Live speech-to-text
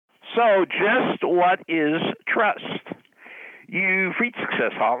So, just what is trust? You've reached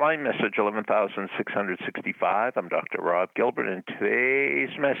Success Hotline, message 11,665. I'm Dr. Rob Gilbert, and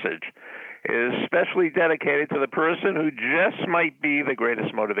today's message is specially dedicated to the person who just might be the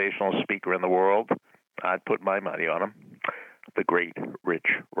greatest motivational speaker in the world. I'd put my money on him, the great Rich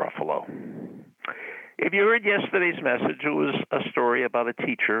Ruffalo. If you heard yesterday's message, it was a story about a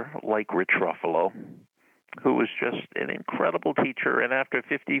teacher like Rich Ruffalo, who was just an incredible teacher, and after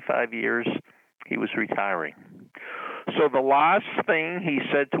 55 years, he was retiring. So the last thing he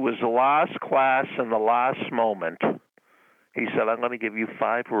said to his last class in the last moment, he said, I'm going to give you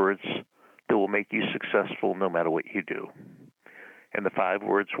 5 words that will make you successful no matter what you do. And the 5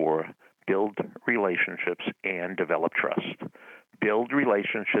 words were, build relationships and develop trust. Build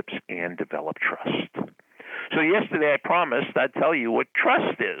relationships and develop trust. So yesterday I promised I'd tell you what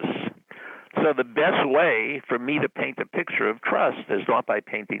trust is. So the best way for me to paint a picture of trust is not by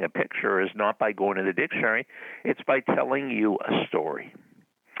painting a picture, is not by going to the dictionary. It's by telling you a story.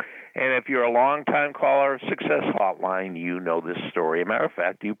 And if you're a long-time caller of Success Hotline, you know this story. As a matter of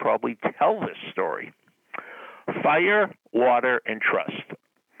fact, you probably tell this story. Fire, water, and trust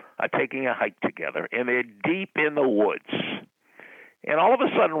are taking a hike together, and they're deep in the woods. And all of a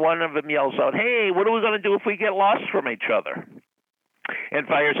sudden, one of them yells out, hey, what are we going to do if we get lost from each other? And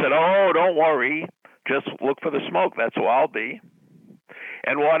Fire said, oh, don't worry. Just look for the smoke. That's who I'll be.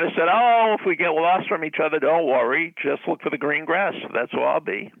 And Water said, oh, if we get lost from each other, don't worry. Just look for the green grass. That's who I'll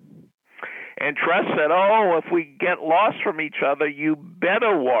be. And Trust said, oh, if we get lost from each other, you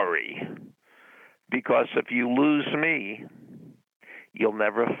better worry. Because if you lose me, you'll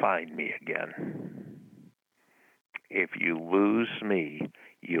never find me again. If you lose me,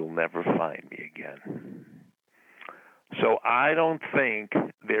 you'll never find me again. So I don't think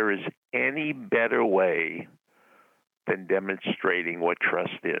there is any better way than demonstrating what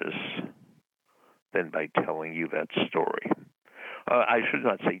trust is than by telling you that story. I should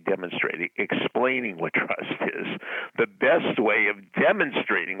not say demonstrating, explaining what trust is. The best way of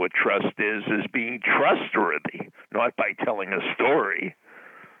demonstrating what trust is being trustworthy, not by telling a story.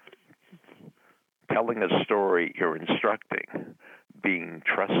 Telling a story, you're instructing. Being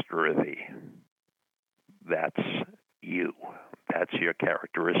trustworthy, that's you. That's your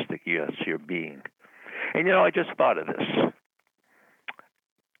characteristic. That's your being. And, I just thought of this.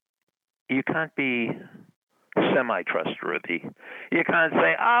 You can't be semi-trustworthy. You can't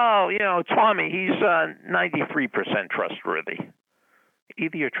say, Tommy, he's 93% trustworthy.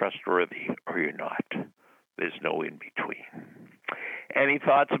 Either you're trustworthy or you're not. There's no in between. Any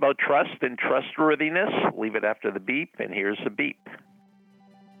thoughts about trust and trustworthiness? Leave it after the beep, and here's the beep.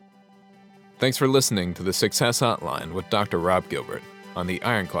 Thanks for listening to the Success Hotline with Dr. Rob Gilbert on the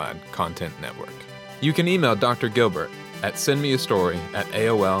Ironclad Content Network. You can email Dr. Gilbert at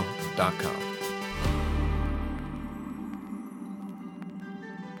sendmeastory@aol.com.